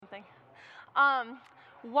Um,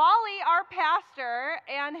 Wally, our pastor,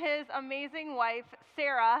 and his amazing wife,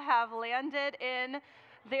 Sarah, have landed in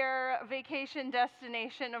their vacation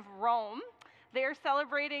destination of Rome. They're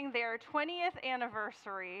celebrating their 20th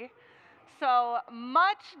anniversary, so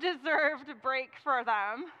much deserved break for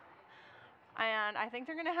them. And I think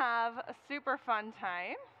they're going to have a super fun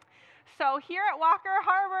time. So here at Walker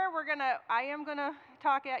Harbor, I am gonna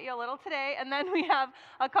talk at you a little today, and then we have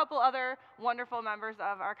a couple other wonderful members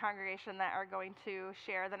of our congregation that are going to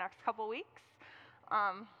share the next couple weeks.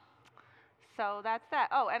 So that's that.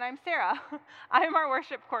 Oh, and I'm Sarah. I'm our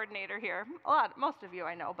worship coordinator here. Most of you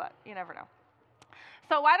I know, but you never know.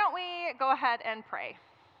 So why don't we go ahead and pray?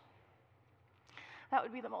 That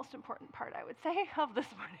would be the most important part, I would say, of this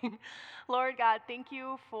morning. Lord God, thank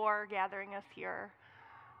you for gathering us here.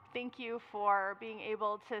 Thank you for being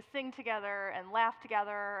able to sing together and laugh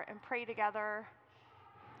together and pray together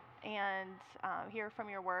and hear from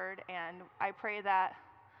your word. And I pray that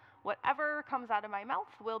whatever comes out of my mouth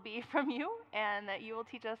will be from you and that you will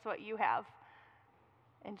teach us what you have.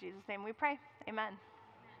 In Jesus' name we pray. Amen.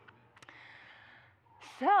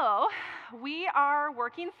 So, we are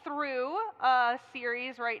working through a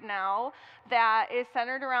series right now that is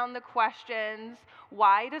centered around the questions,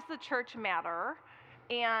 why does the church matter?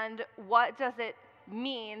 And what does it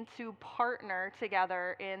mean to partner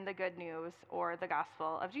together in the good news or the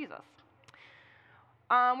gospel of Jesus?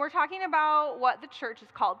 We're talking about what the church is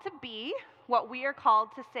called to be, what we are called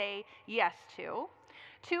to say yes to.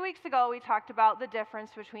 2 weeks ago, we talked about the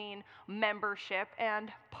difference between membership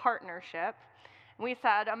and partnership. We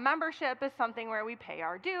said a membership is something where we pay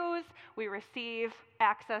our dues, we receive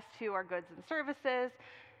access to our goods and services,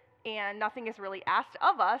 and nothing is really asked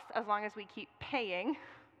of us as long as we keep paying.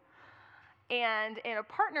 And in a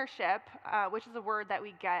partnership, which is a word that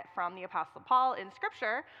we get from the Apostle Paul in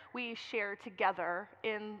Scripture, we share together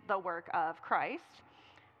in the work of Christ.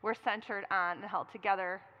 We're centered on and held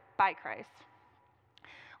together by Christ.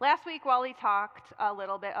 Last week, Wally talked a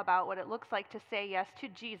little bit about what it looks like to say yes to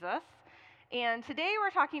Jesus. And today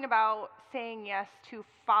we're talking about saying yes to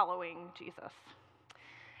following Jesus.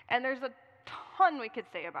 And there's a ton we could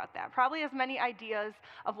say about that. Probably as many ideas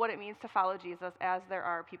of what it means to follow Jesus as there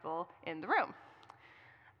are people in the room.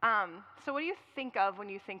 So what do you think of when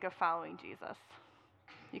you think of following Jesus?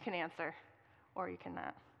 You can answer, or you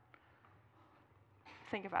cannot.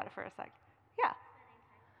 Think about it for a sec. Yeah.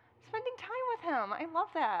 Spending time with him. I love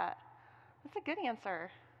that. That's a good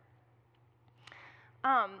answer.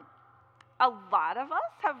 A lot of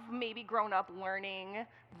us have maybe grown up learning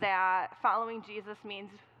that following Jesus means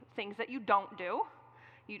things that you don't do.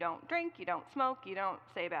 You don't drink, you don't smoke, you don't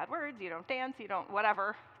say bad words, you don't dance, you don't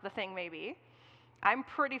whatever the thing may be. I'm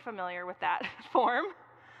pretty familiar with that form.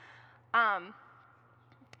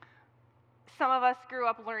 Some of us grew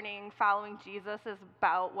up learning following Jesus is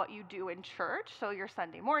about what you do in church. So your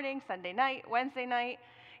Sunday morning, Sunday night, Wednesday night,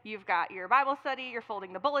 you've got your Bible study, you're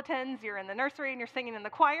folding the bulletins, you're in the nursery, and you're singing in the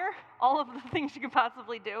choir. All of the things you could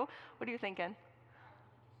possibly do. What are you thinking?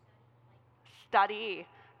 Study.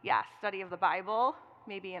 Yeah, study of the Bible,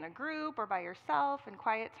 maybe in a group or by yourself in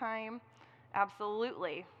quiet time.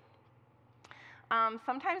 Absolutely.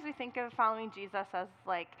 Sometimes we think of following Jesus as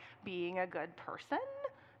like being a good person,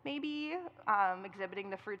 maybe exhibiting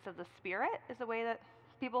the fruits of the Spirit is the way that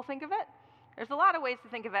people think of it. There's a lot of ways to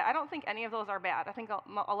think of it. I don't think any of those are bad. I think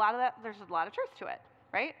a lot of that, there's a lot of truth to it,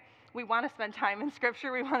 right? We want to spend time in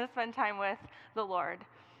Scripture. We want to spend time with the Lord.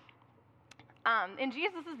 In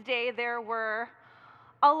Jesus' day, there were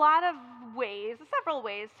a lot of ways, several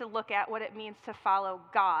ways to look at what it means to follow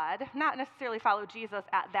God. Not necessarily follow Jesus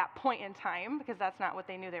at that point in time, because that's not what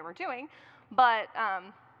they knew they were doing. But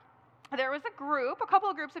there was a couple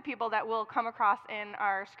of groups of people that we'll come across in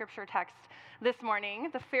our scripture text this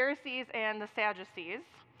morning, the Pharisees and the Sadducees,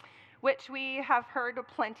 which we have heard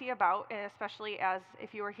plenty about, especially as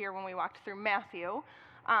if you were here when we walked through Matthew.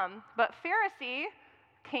 But Pharisee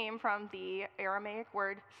came from the Aramaic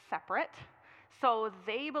word separate. So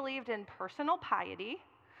they believed in personal piety.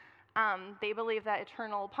 They believed that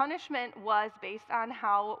eternal punishment was based on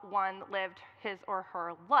how one lived his or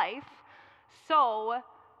her life. So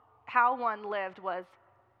how one lived was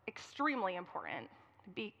extremely important.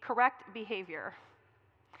 Correct behavior.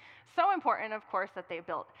 So important, of course, that they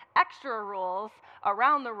built extra rules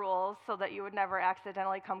around the rules so that you would never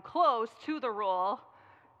accidentally come close to the rule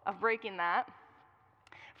of breaking that.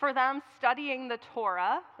 For them, studying the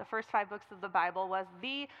Torah, the first 5 books of the Bible, was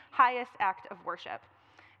the highest act of worship.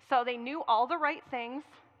 So they knew all the right things,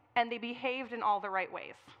 and they behaved in all the right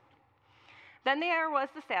ways. Then there was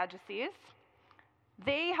the Sadducees.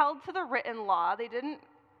 They held to the written law. They didn't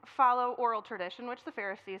follow oral tradition, which the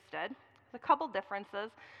Pharisees did. There's a couple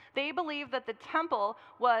differences. They believed that the temple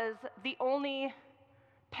was the only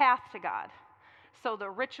path to God. So the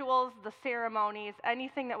rituals, the ceremonies,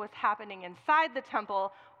 anything that was happening inside the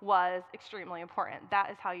temple was extremely important.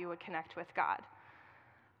 That is how you would connect with God.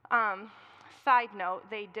 Side note,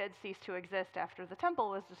 they did cease to exist after the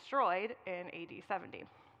temple was destroyed in AD 70.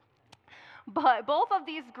 But both of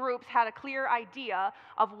these groups had a clear idea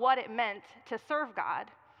of what it meant to serve God.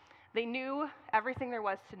 They knew everything there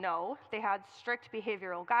was to know. They had strict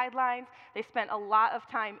behavioral guidelines. They spent a lot of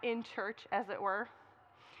time in church, as it were.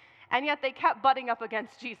 And yet they kept butting up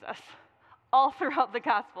against Jesus. All throughout the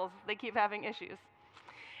Gospels, they keep having issues.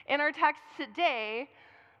 In our text today,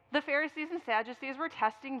 the Pharisees and Sadducees were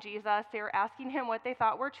testing Jesus. They were asking him what they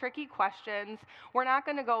thought were tricky questions. We're not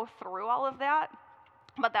going to go through all of that,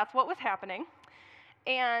 but that's what was happening.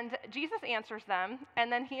 And Jesus answers them, and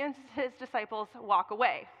then he and his disciples walk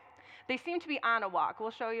away. They seem to be on a walk.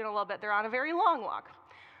 We'll show you in a little bit. They're on a very long walk.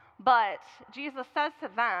 But Jesus says to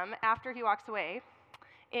them, after he walks away,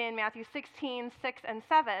 in Matthew 16, 6 and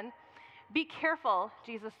 7, "Be careful,"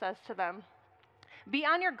 Jesus says to them. "Be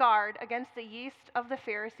on your guard against the yeast of the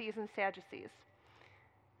Pharisees and Sadducees."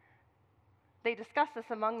 They discussed this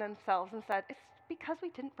among themselves and said, "It's because we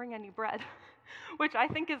didn't bring any bread," which I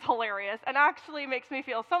think is hilarious and actually makes me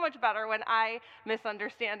feel so much better when I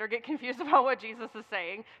misunderstand or get confused about what Jesus is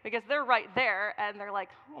saying, because they're right there and they're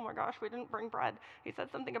like, "Oh my gosh, we didn't bring bread. He said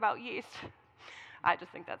something about yeast." I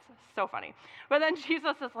just think that's so funny. But then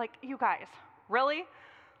Jesus is like, "You guys, really?"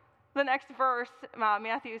 The next verse,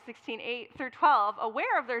 Matthew 16, 8 through 12,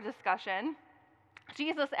 aware of their discussion,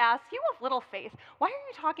 Jesus asks, "You of little faith, why are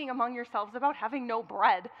you talking among yourselves about having no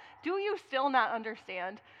bread? Do you still not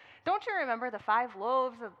understand? Don't you remember the 5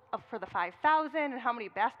 loaves for the 5,000 and how many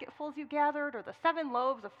basketfuls you gathered, or the 7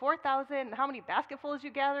 loaves of 4,000 and how many basketfuls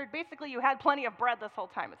you gathered? Basically, you had plenty of bread this whole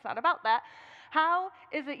time. It's not about that. How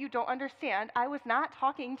is it you don't understand? I was not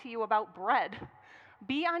talking to you about bread.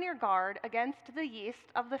 Be on your guard against the yeast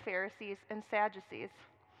of the Pharisees and Sadducees."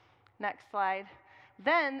 Next slide.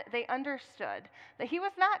 Then they understood that he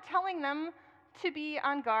was not telling them to be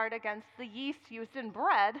on guard against the yeast used in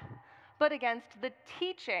bread, but against the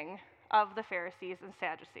teaching of the Pharisees and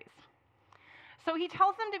Sadducees. So he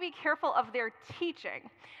tells them to be careful of their teaching.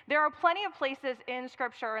 There are plenty of places in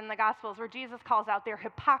Scripture and the Gospels where Jesus calls out their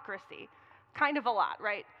hypocrisy. Kind of a lot,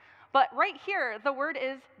 right? But right here, the word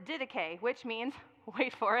is didache, which means,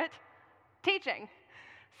 wait for it, teaching.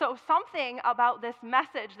 So something about this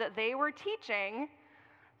message that they were teaching,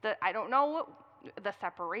 that I don't know, the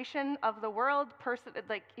separation of the world,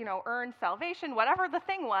 earn salvation, whatever the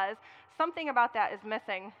thing was, something about that is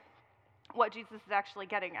missing what Jesus is actually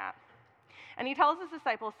getting at. And he tells his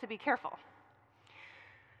disciples to be careful.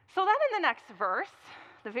 So then in the next verse,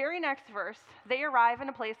 the very next verse, they arrive in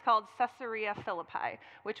a place called Caesarea Philippi,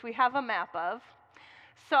 which we have a map of.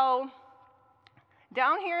 So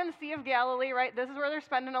down here in the Sea of Galilee, right, this is where they're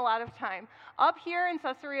spending a lot of time. Up here in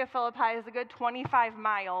Caesarea Philippi is a good 25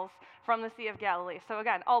 miles from the Sea of Galilee. So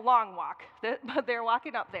again, a long walk, but they're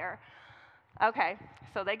walking up there. Okay,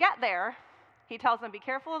 so they get there. He tells them, be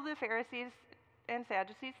careful of the Pharisees and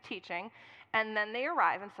Sadducees' teaching, and then they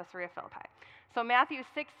arrive in Caesarea Philippi. So Matthew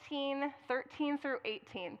 16, 13 through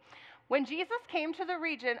 18. When Jesus came to the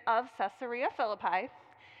region of Caesarea Philippi,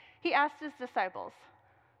 he asked his disciples,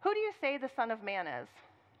 "Who do you say the Son of Man is?"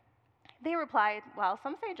 They replied, "Well,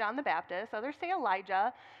 some say John the Baptist, others say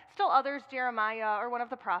Elijah, still others Jeremiah or one of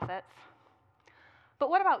the prophets." "But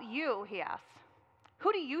what about you?" he asked.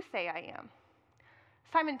 "Who do you say I am?"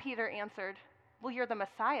 Simon Peter answered, "Well, you're the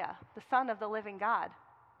Messiah, the Son of the living God."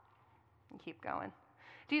 And keep going.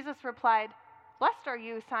 Jesus replied, "Blessed are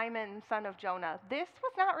you, Simon, son of Jonah. This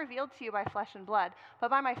was not revealed to you by flesh and blood, but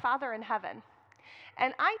by my Father in heaven.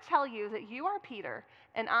 And I tell you that you are Peter,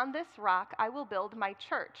 and on this rock I will build my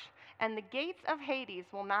church, and the gates of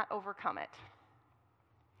Hades will not overcome it."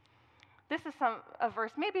 This is a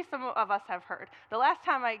verse maybe some of us have heard. The last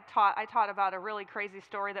time I taught about a really crazy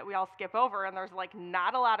story that we all skip over, and there's like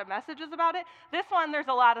not a lot of messages about it. This one, there's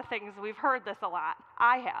a lot of things. We've heard this a lot.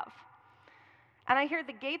 I have. And I hear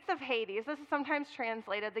the gates of Hades, this is sometimes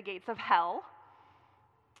translated the gates of hell,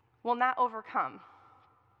 will not overcome.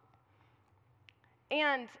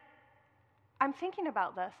 And I'm thinking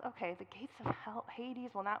about this. Okay, the gates of hell,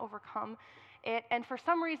 Hades will not overcome it. And for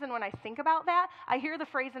some reason, when I think about that, I hear the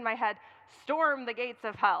phrase in my head, storm the gates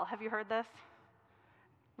of hell. Have you heard this?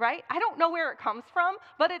 Right? I don't know where it comes from,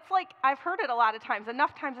 but it's like I've heard it a lot of times,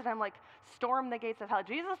 enough times that I'm like, storm the gates of hell.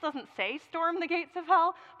 Jesus doesn't say storm the gates of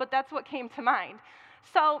hell, but that's what came to mind.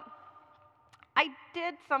 So I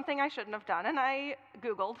did something I shouldn't have done, and I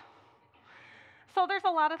Googled. So there's a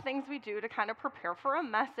lot of things we do to kind of prepare for a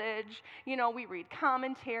message. We read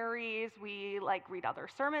commentaries, we read other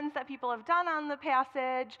sermons that people have done on the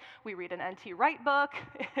passage, we read an N.T. Wright book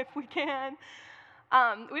if we can.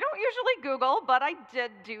 We don't usually Google, but I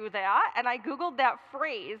did do that, and I Googled that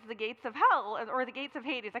phrase, the gates of hell, or the gates of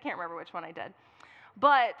Hades. I can't remember which one I did.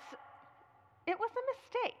 But it was a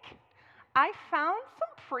mistake. I found some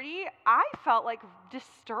I felt like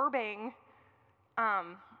disturbing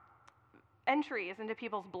entries into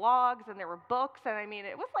people's blogs, and there were books, and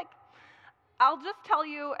it was I'll just tell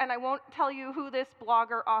you, and I won't tell you who this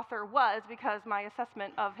blogger author was because my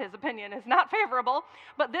assessment of his opinion is not favorable,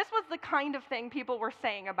 but this was the kind of thing people were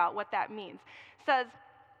saying about what that means. It says,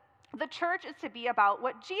 the church is to be about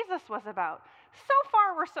what Jesus was about. So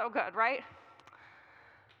far, we're so good, right?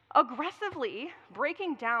 Aggressively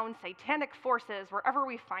breaking down satanic forces wherever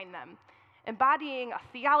we find them, embodying a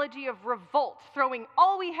theology of revolt, throwing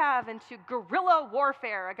all we have into guerrilla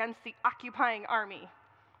warfare against the occupying army.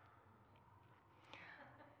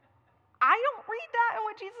 I don't read that in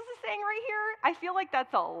what Jesus is saying right here. I feel like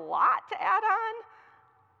that's a lot to add on.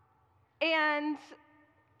 And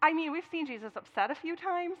we've seen Jesus upset a few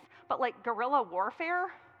times, but guerrilla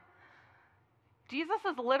warfare, Jesus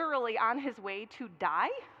is literally on his way to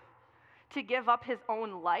die, to give up his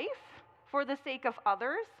own life for the sake of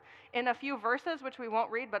others. In a few verses, which we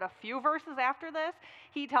won't read, but a few verses after this,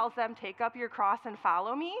 he tells them, take up your cross and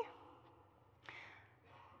follow me.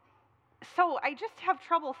 So I just have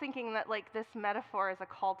trouble thinking that this metaphor is a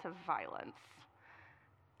call to violence.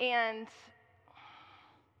 And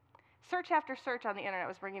search after search on the internet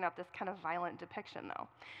was bringing up this kind of violent depiction, though.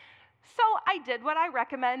 So I did what I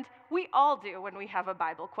recommend we all do when we have a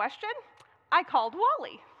Bible question. I called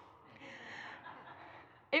Wally.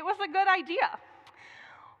 It was a good idea.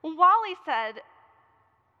 Wally said,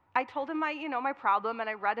 I told him my problem, and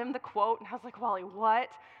I read him the quote, and I was like, Wally, what?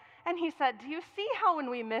 And he said, do you see how when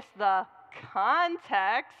we miss the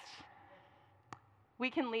context,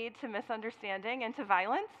 we can lead to misunderstanding and to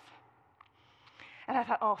violence? And I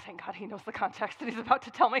thought, oh, thank God he knows the context that he's about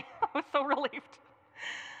to tell me. I was so relieved.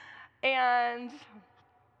 And,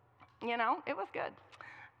 it was good.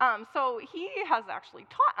 So he has actually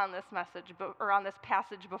taught on this message, or on this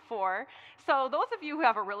passage before. So those of you who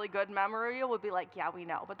have a really good memory will be like, yeah, we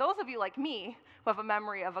know. But those of you like me who have a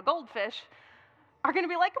memory of a goldfish are going to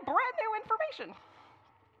be like brand new information.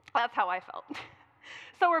 That's how I felt.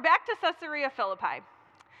 So we're back to Caesarea Philippi.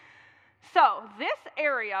 So this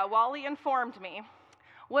area, Wally informed me,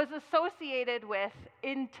 was associated with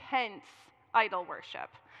intense idol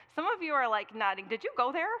worship. Some of you are nodding. Did you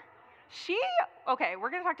go there? Okay,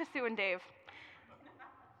 we're going to talk to Sue and Dave.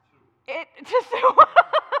 To Sue.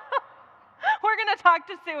 We're going to talk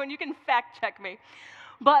to Sue, and you can fact check me.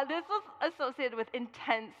 But this was associated with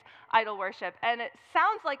intense idol worship. And it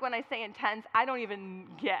sounds like when I say intense, I don't even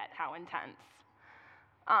get how intense.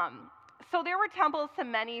 So there were temples to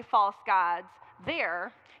many false gods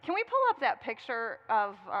there. Can we pull up that picture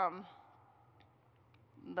of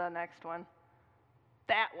the next one?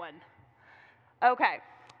 That one. Okay.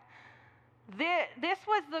 This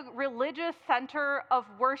was the religious center of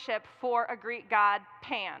worship for a Greek god,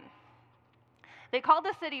 Pan. They called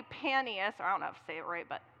the city Panias, or I don't know if to say it right,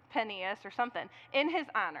 but Peneus or something, in his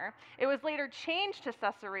honor. It was later changed to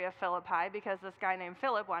Caesarea Philippi because this guy named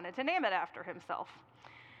Philip wanted to name it after himself.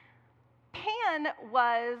 Pan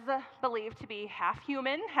was believed to be half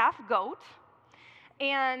human, half goat,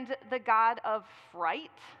 and the god of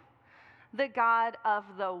fright, the god of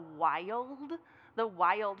the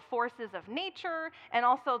wild forces of nature, and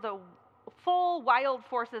also the full wild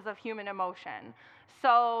forces of human emotion.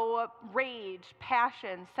 So rage,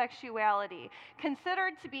 passion, sexuality,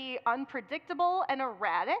 considered to be unpredictable and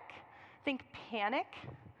erratic. Think panic.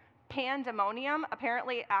 Pandemonium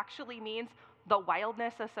apparently actually means the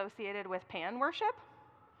wildness associated with Pan worship.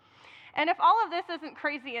 And if all of this isn't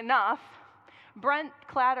crazy enough, Brent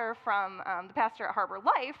Clatter from the pastor at Harbor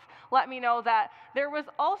Life let me know that there was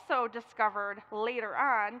also discovered later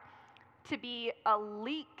on to be a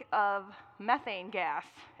leak of methane gas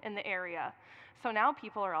in the area. So now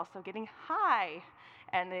people are also getting high,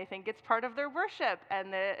 and they think it's part of their worship,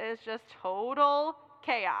 and it is just total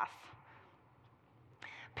chaos.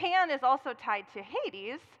 Pan is also tied to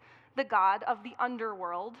Hades, the god of the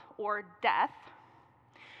underworld or death.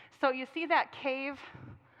 So you see that cave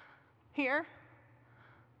here?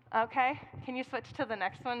 Okay, can you switch to the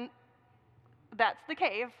next one? That's the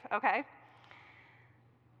cave, okay.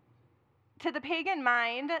 To the pagan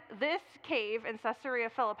mind, this cave in Caesarea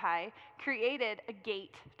Philippi created a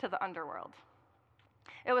gate to the underworld.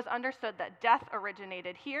 It was understood that death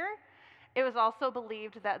originated here, It was also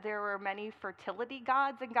believed that there were many fertility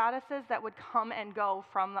gods and goddesses that would come and go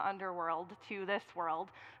from the underworld to this world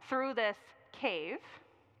through this cave.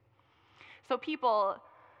 So people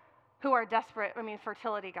who are desperate,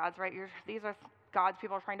 fertility gods, right? These are gods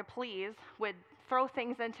people are trying to please, would throw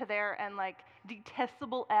things into there and like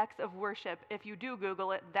detestable acts of worship. If you do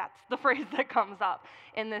Google it, that's the phrase that comes up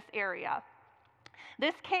in this area.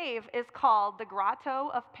 This cave is called the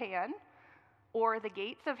Grotto of Pan, or the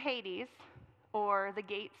Gates of Hades, or the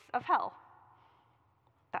Gates of Hell.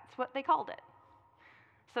 That's what they called it.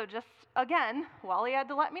 So just, again, Wally had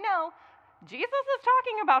to let me know, Jesus is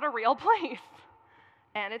talking about a real place,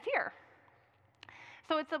 and it's here.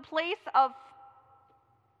 So it's a place of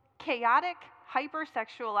chaotic,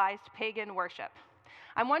 hypersexualized pagan worship.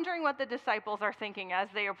 I'm wondering what the disciples are thinking as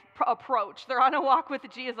they approach. They're on a walk with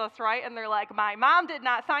Jesus, right? And they're like, my mom did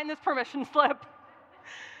not sign this permission slip.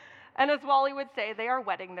 And as Wally would say, they are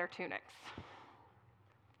wetting their tunics.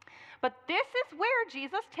 But this is where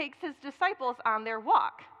Jesus takes his disciples on their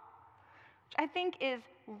walk, which I think is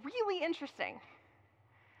really interesting.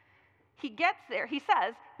 He gets there, he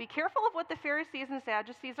says, be careful of what the Pharisees and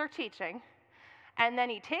Sadducees are teaching. And then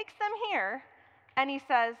he takes them here and he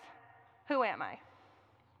says, who am I?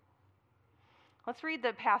 Let's read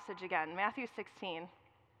the passage again, Matthew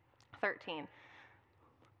 16:13.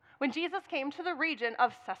 When Jesus came to the region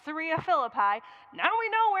of Caesarea Philippi, now we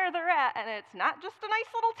know where they're at, and it's not just a nice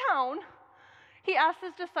little town, he asked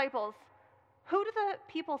his disciples, who do the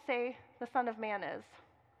people say the Son of Man is?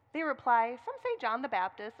 They reply, some say John the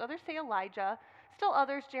Baptist, others say Elijah, still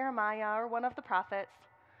others Jeremiah or one of the prophets.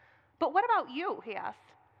 But what about you, he asked.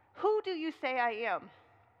 Who do you say I am?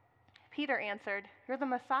 Peter answered, you're the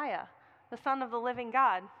Messiah, the Son of the living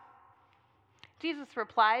God. Jesus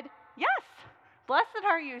replied, yes, blessed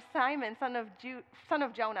are you, Simon, son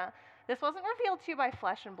of Jonah. This wasn't revealed to you by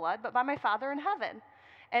flesh and blood, but by my Father in heaven.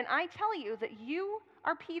 And I tell you that you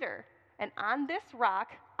are Peter, and on this rock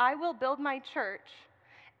I will build my church,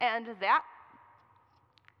 and that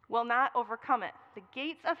will not overcome it. The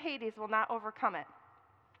gates of Hades will not overcome it.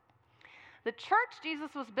 The church Jesus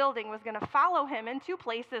was building was going to follow him into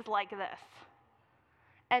places like this.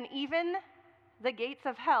 And even the gates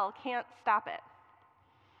of hell can't stop it.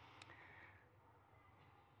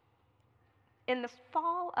 In the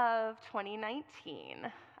fall of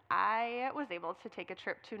 2019, I was able to take a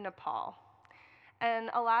trip to Nepal. And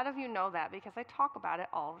a lot of you know that because I talk about it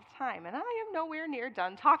all the time. And I am nowhere near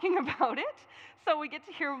done talking about it. So we get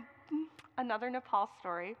to hear another Nepal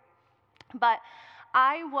story. But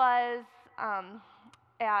I was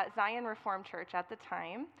at Zion Reformed Church at the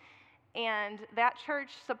time. And that church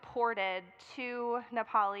supported 2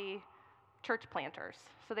 Nepali church planters.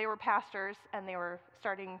 So they were pastors and they were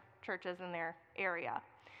starting churches in their area.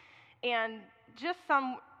 And just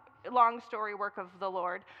some long story work of the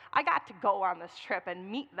Lord, I got to go on this trip and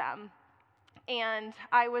meet them. And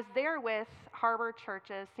I was there with Harbor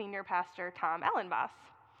Church's senior pastor, Tom Ellenboss,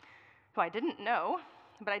 who I didn't know,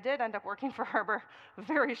 but I did end up working for Harbor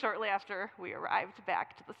very shortly after we arrived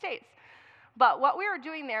back to the States. But what we were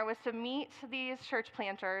doing there was to meet these church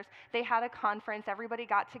planters. They had a conference, everybody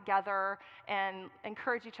got together and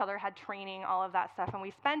encouraged each other, had training, all of that stuff. And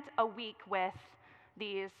we spent a week with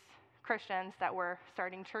these Christians that were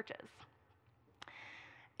starting churches.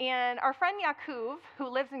 And our friend Yakuv, who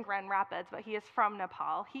lives in Grand Rapids, but he is from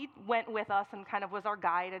Nepal, he went with us and kind of was our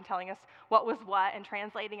guide and telling us what was what and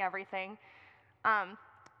translating everything.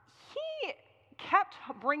 He kept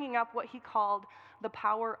bringing up what he called the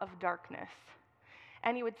power of darkness.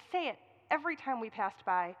 And he would say it every time we passed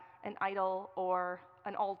by an idol or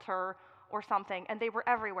an altar or something, and they were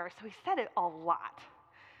everywhere, so he said it a lot.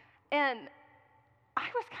 And I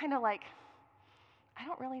was kind of like, I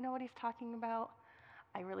don't really know what he's talking about.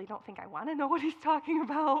 I really don't think I want to know what he's talking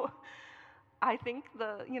about. I think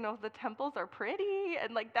the temples are pretty,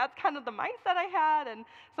 and like that's kind of the mindset I had. And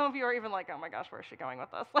some of you are even like, oh my gosh, where is she going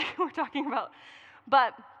with this? Like we're talking about.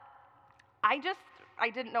 But I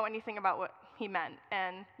didn't know anything about what he meant.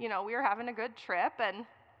 And, we were having a good trip, and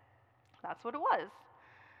that's what it was.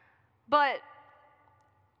 But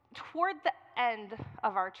toward the end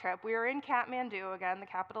of our trip, we were in Kathmandu, again, the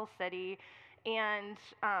capital city, and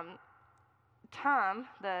Tom,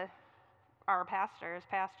 our pastor,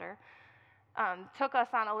 took us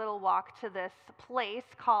on a little walk to this place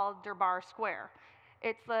called Durbar Square.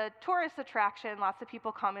 It's a tourist attraction, lots of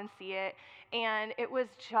people come and see it, and it was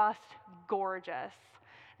just gorgeous.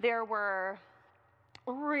 There were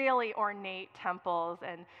really ornate temples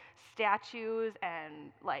and statues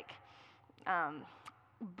and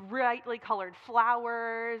brightly colored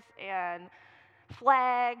flowers and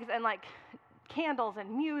flags and candles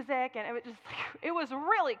and music, and it was just it was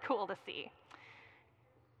really cool to see.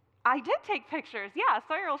 I did take pictures. Yeah,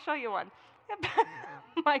 Sawyer will show you one.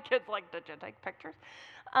 My kids like to take pictures.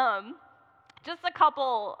 Um, just a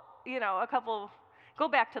couple, a couple. Go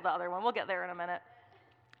back to the other one. We'll get there in a minute.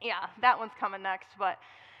 Yeah, that one's coming next. But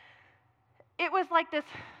it was like this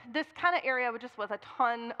kind of area just with a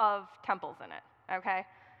ton of temples in it. Okay,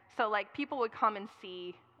 so like people would come and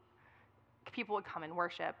see. People would come and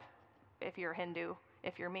worship. If you're Hindu,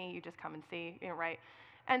 if you're me, you just come and see. Right?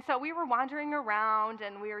 And so we were wandering around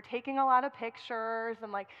and we were taking a lot of pictures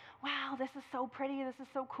and like, wow, this is so pretty, this is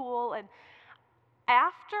so cool. And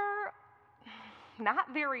after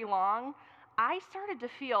not very long, I started to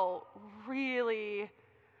feel really,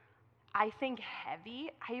 I think,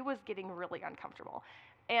 heavy. I was getting really uncomfortable.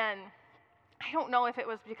 And I don't know if it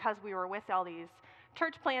was because we were with all these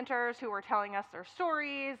church planters who were telling us their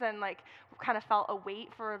stories and like kind of felt a weight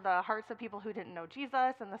for the hearts of people who didn't know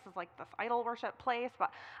Jesus, and this is like this idol worship place, but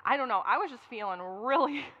I don't know, I was feeling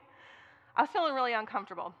really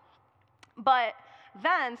uncomfortable. But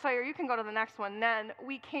then, Sawyer, you can go to the next one. Then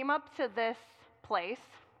we came up to this place.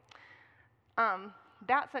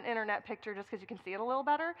 That's an internet picture just because you can see it a little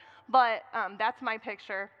better, but that's my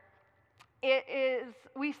picture. It is,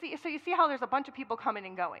 so you see how there's a bunch of people coming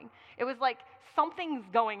and going. It was like something's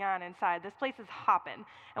going on inside. This place is hopping,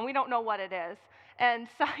 and we don't know what it is. And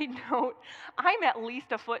side note, I'm at least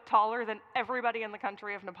a foot taller than everybody in the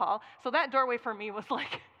country of Nepal, so that doorway for me was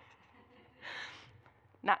like,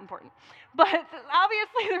 not important. But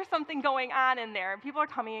obviously there's something going on in there. People are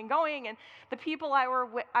coming and going, and the people I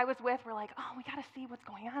was with were like, oh, we got to see what's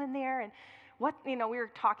going on in there, and we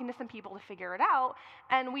were talking to some people to figure it out,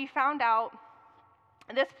 and we found out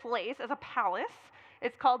this place is a palace.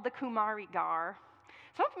 It's called the Kumari Gar.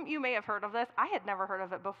 Some of you may have heard of this. I had never heard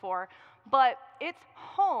of it before, but it's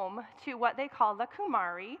home to what they call the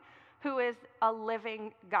Kumari, who is a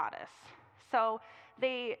living goddess. So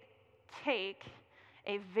they take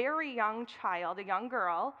a very young child, a young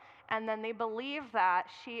girl, and then they believe that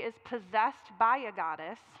she is possessed by a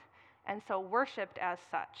goddess and so worshipped as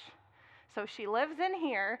such. So she lives in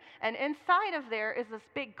here, and inside of there is this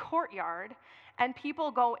big courtyard, and people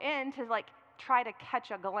go in to like try to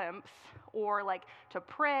catch a glimpse or like to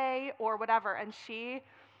pray or whatever, and she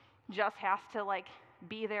just has to like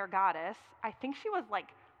be their goddess. I think she was like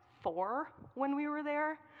 4 when we were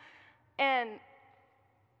there, and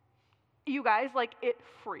you guys, like, it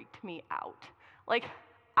freaked me out. Like,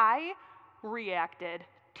 I reacted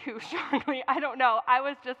too strongly. I don't know. I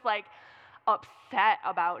was just like upset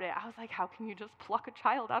about it. I was like, how can you just pluck a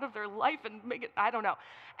child out of their life and make it, I don't know.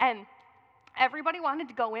 And everybody wanted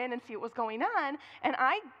to go in and see what was going on, and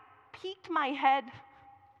I peeked my head,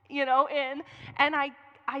 in, and I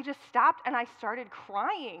just stopped and I started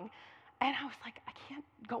crying. And I was like, I can't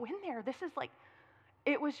go in there. This is like,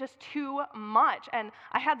 it was just too much. And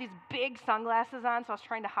I had these big sunglasses on, so I was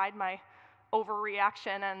trying to hide my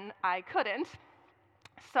overreaction, and I couldn't.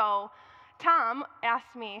 So Tom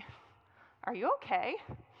asked me, are you okay?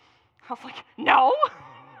 I was like, no.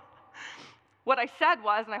 What I said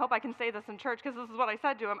was, and I hope I can say this in church because this is what I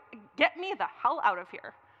said to him, get me the hell out of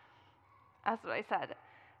here. That's what I said.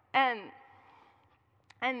 And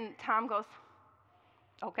Tom goes,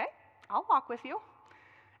 okay, I'll walk with you.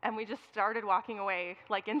 And we just started walking away,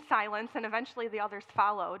 like in silence, and eventually the others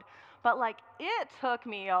followed. But like, it took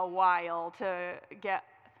me a while to get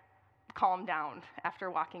calmed down after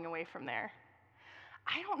walking away from there.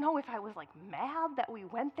 I don't know if I was like mad that we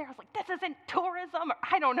went there. I was like, this isn't tourism, or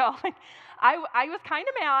I don't know. Like, I was kind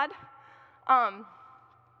of mad.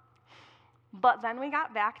 But then we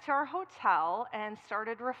got back to our hotel and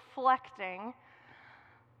started reflecting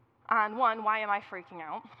on, 1, why am I freaking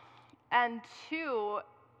out? And 2,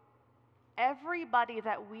 everybody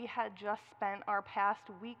that we had just spent our past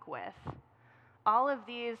week with, all of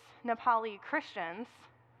these Nepali Christians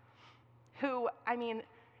who,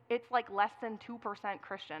 it's like less than 2%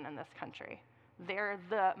 Christian in this country. They're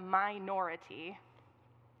the minority.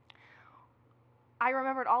 I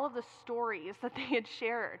remembered all of the stories that they had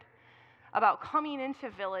shared about coming into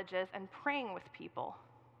villages and praying with people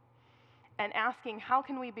and asking, how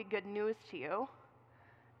can we be good news to you?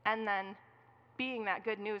 And then being that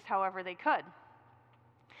good news however they could.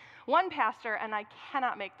 One pastor, and I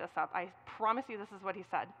cannot make this up, I promise you this is what he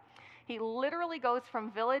said. He literally goes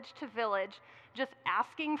from village to village just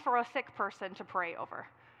asking for a sick person to pray over.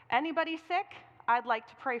 Anybody sick? I'd like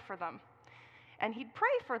to pray for them. And he'd pray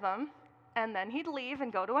for them, and then he'd leave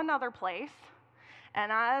and go to another place.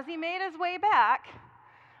 And as he made his way back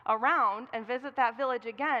around and visit that village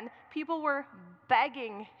again, people were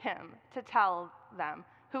begging him to tell them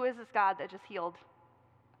Who is this God that just healed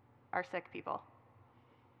our sick people?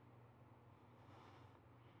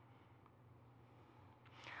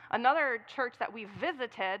 Another church that we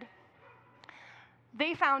visited,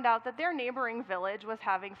 they found out that their neighboring village was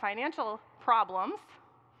having financial problems.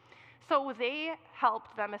 So they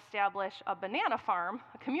helped them establish a banana farm,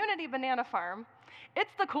 a community banana farm.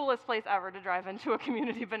 It's the coolest place ever to drive into a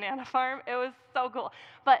community banana farm. It was so cool.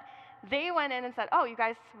 But they went in and said, oh, you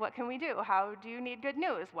guys, what can we do? How do you need good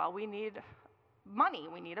news? Well, we need money.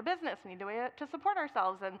 We need a business. We need a way to support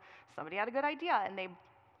ourselves. And somebody had a good idea, and they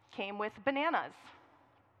came with bananas.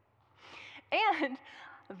 And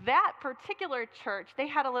that particular church, they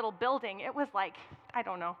had a little building. It was like, I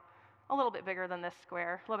don't know, a little bit bigger than this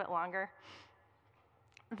square, a little bit longer.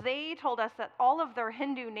 They told us that all of their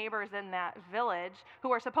Hindu neighbors in that village,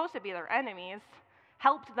 who are supposed to be their enemies,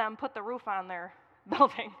 helped them put the roof on their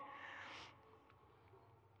building.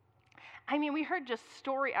 I mean, we heard just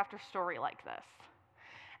story after story like this.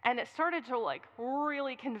 And it started to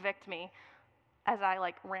really convict me as I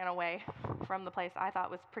ran away from the place I thought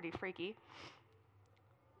was pretty freaky.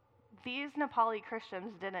 These Nepali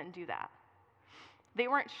Christians didn't do that. They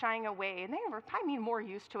weren't shying away, and they were, more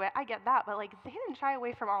used to it. I get that, but they didn't shy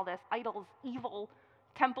away from all this idols, evil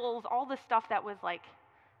temples, all this stuff that was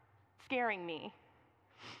scaring me.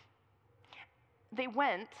 They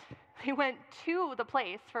went to the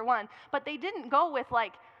place for one, but they didn't go with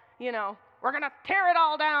we're gonna tear it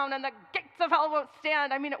all down and the gates of hell won't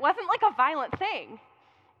stand. I mean, it wasn't a violent thing.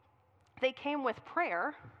 They came with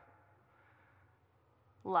prayer,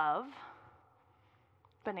 love,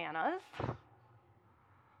 bananas.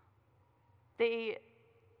 They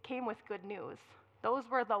came with good news. Those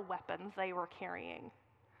were the weapons they were carrying.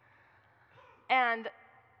 And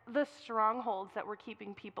the strongholds that were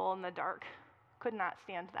keeping people in the dark could not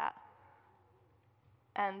stand that.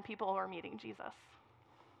 And people were meeting Jesus.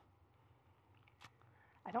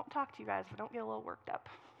 I don't talk to you guys, but don't get a little worked up.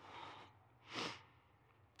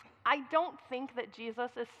 I don't think that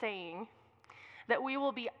Jesus is saying that we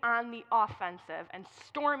will be on the offensive and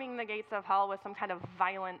storming the gates of hell with some kind of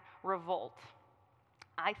violent revolt.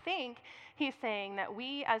 I think he's saying that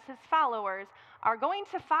we, as his followers, are going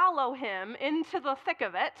to follow him into the thick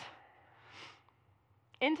of it,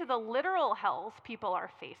 into the literal hells people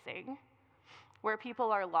are facing, where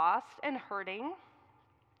people are lost and hurting,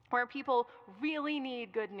 where people really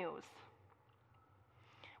need good news.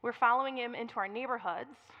 We're following him into our neighborhoods,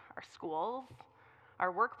 our schools,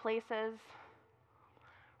 our workplaces,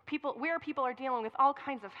 where people are dealing with all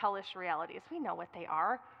kinds of hellish realities. We know what they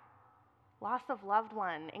are. Loss of loved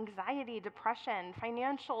one, anxiety, depression,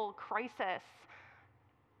 financial crisis,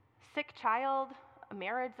 sick child, a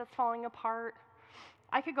marriage that's falling apart.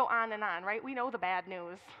 I could go on, right? We know the bad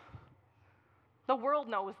news. The world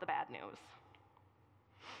knows the bad news.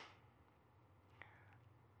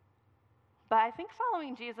 But I think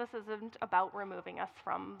following Jesus isn't about removing us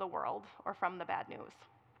from the world or from the bad news.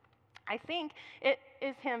 I think it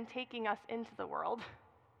is him taking us into the world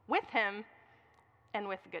with him and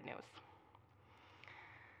with good news.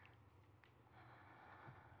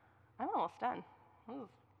 I'm almost done. Ooh.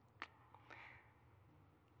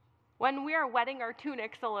 When we are wetting our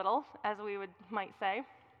tunics a little, as we might say,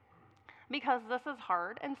 because this is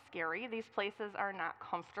hard and scary, these places are not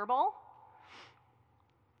comfortable,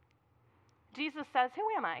 Jesus says, who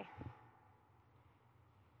am I?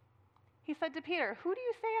 He said to Peter, who do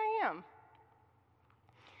you say I am?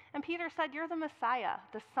 And Peter said, you're the Messiah,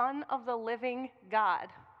 the Son of the living God.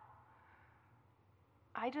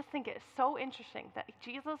 I just think it's so interesting that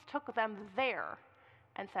Jesus took them there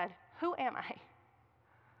and said, who am I?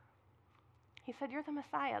 He said, you're the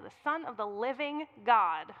Messiah, the Son of the living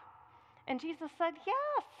God. And Jesus said,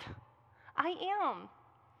 yes, I am.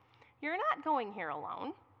 You're not going here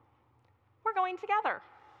alone. We're going together.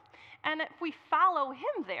 And if we follow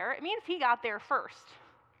him there, it means he got there first.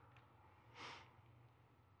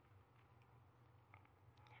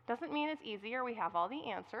 Doesn't mean it's easier. We have all the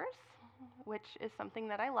answers, which is something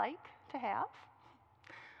that I like to have.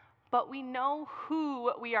 But we know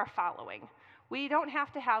who we are following. We don't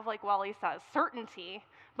have to have, like Wally says, certainty,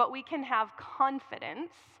 but we can have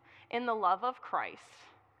confidence in the love of Christ.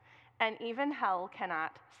 And even hell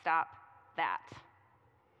cannot stop that.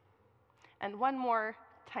 And one more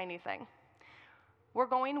tiny thing. We're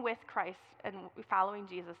going with Christ and following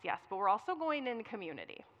Jesus, yes, but we're also going in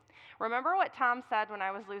community. Remember what Tom said when I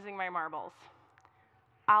was losing my marbles?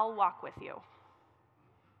 I'll walk with you.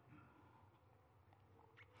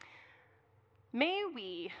 May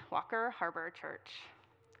we, Walker Harbor Church,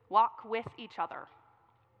 walk with each other.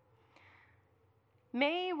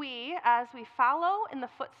 May we, as we follow in the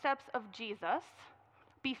footsteps of Jesus,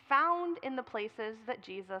 be found in the places that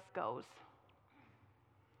Jesus goes.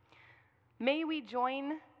 May we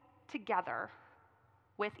join together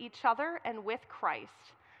with each other and with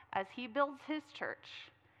Christ as he builds his church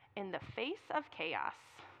in the face of chaos.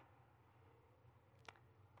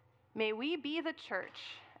 May we be the church,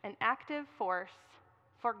 an active force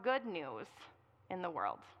for good news in the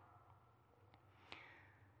world.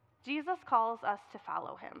 Jesus calls us to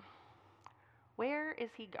follow him. Where is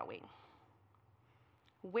he going?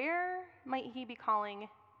 Where might he be calling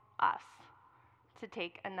us to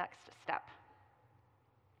take a next step?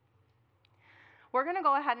 We're going to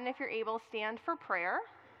go ahead and, if you're able, stand for prayer.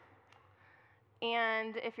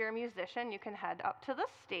 And if you're a musician, you can head up to the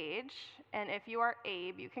stage. And if you are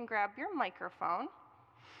Abe, you can grab your microphone.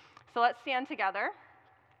 So let's stand together.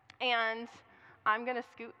 And I'm going to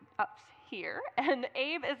scoot up here. And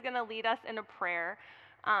Abe is going to lead us in a prayer.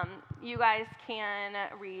 You guys can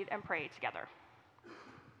read and pray together.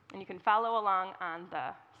 And you can follow along on the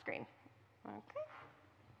screen. Okay.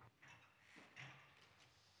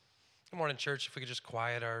 Good morning, church. If we could just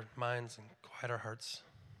quiet our minds and quiet our hearts.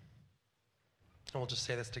 And we'll just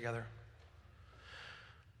say this together.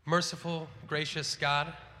 Merciful, gracious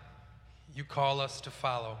God, you call us to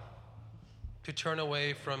follow, to turn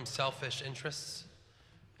away from selfish interests,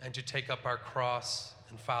 and to take up our cross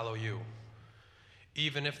and follow you.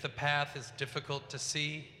 Even if the path is difficult to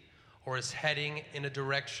see or is heading in a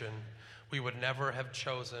direction we would never have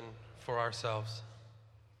chosen for ourselves.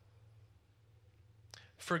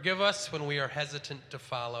 Forgive us when we are hesitant to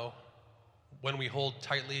follow, when we hold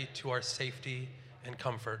tightly to our safety and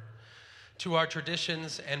comfort, to our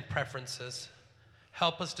traditions and preferences.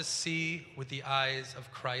 Help us to see with the eyes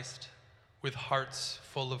of Christ, with hearts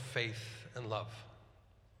full of faith and love.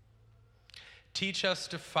 Teach us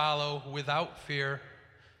to follow without fear,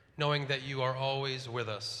 knowing that you are always with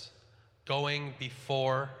us, going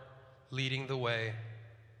before, leading the way.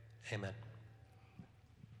 Amen.